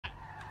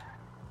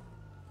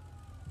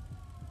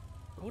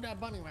Who that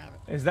bunny rabbit?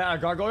 Is that a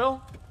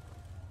gargoyle?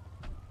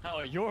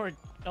 Oh,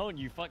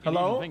 you fucking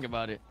Hello? even think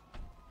about it.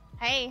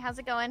 Hey, how's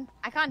it going?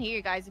 I can't hear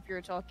you guys if you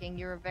were talking.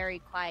 You were very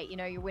quiet. You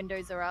know, your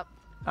windows are up.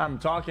 I'm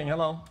talking.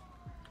 Hello.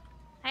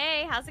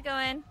 Hey, how's it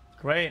going?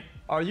 Great.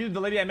 Are you the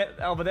lady I met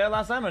over there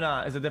last time or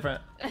not? Is it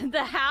different?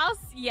 The house?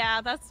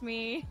 Yeah, that's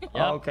me. Yep.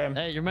 Oh, okay.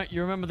 Hey,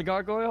 you remember the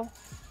gargoyle?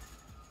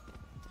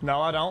 No,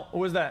 I don't.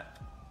 Who is that?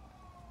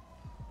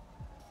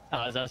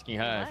 I was asking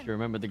her if you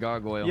remember the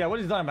gargoyle. Yeah, what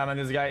is he talking about, man?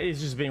 This guy,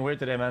 he's just being weird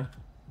today, man.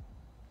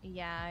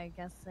 Yeah, I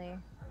guess so.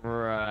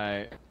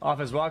 Right.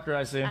 Office Walker,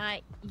 I see.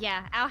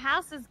 Yeah, our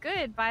house is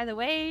good, by the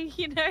way.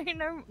 You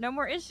know, no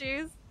more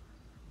issues.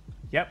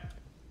 Yep.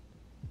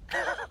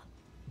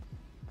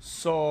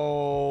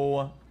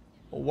 So,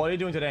 what are you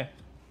doing today?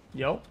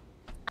 Yo?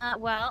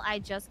 Well, I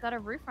just got a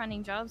roof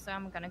running job, so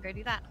I'm gonna go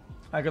do that.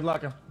 Hi, good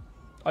luck.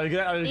 Are you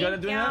good? Are you good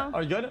at doing that?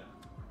 Are you good?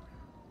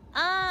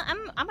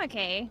 I'm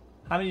okay.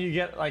 How many do you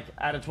get, like,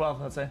 out of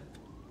 12, let's say?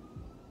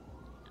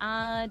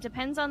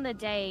 Depends on the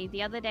day.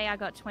 The other day I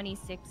got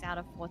 26 out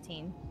of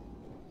 14.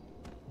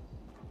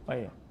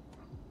 Wait.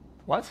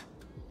 What?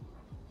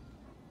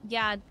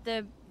 Yeah,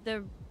 the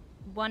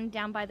one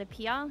down by the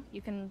pier,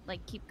 you can,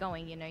 like, keep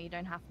going, you know, you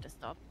don't have to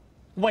stop.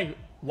 Wait,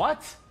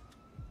 what?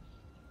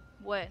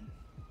 What?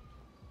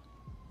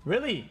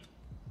 Really?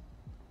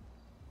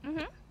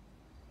 Mm-hmm.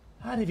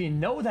 How did you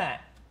know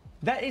that?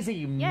 That is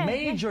a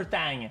major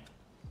thing.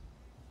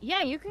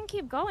 Yeah, you can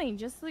keep going.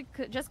 Just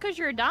because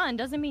you're done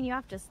doesn't mean you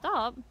have to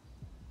stop.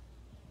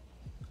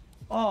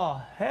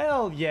 Oh,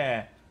 hell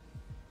yeah.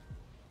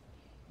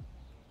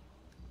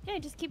 Yeah,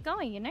 just keep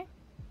going, you know?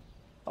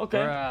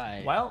 Okay.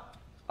 Right. Well,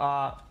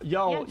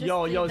 yo,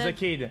 the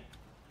kid.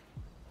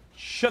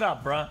 Shut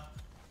up, bruh.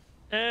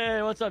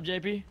 Hey, what's up,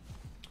 JP?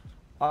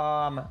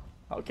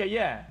 Okay,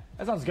 yeah.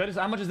 That sounds good.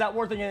 How much is that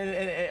worth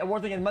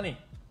in money?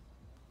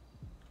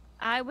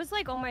 I was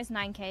like almost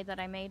 9K that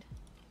I made.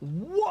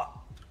 What?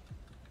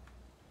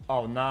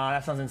 Oh, nah,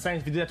 that sounds insane.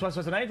 If you do that twice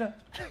a night?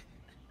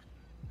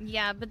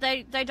 Yeah, but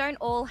they don't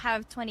all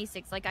have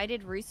 26. Like, I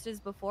did Roosters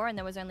before, and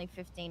there was only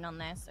 15 on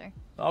there, so...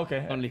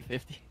 Okay. Only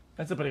 50.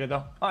 That's pretty good,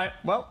 though. All right,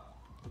 well,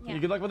 Yeah.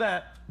 good luck with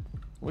that.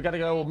 We gotta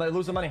go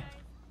lose some money.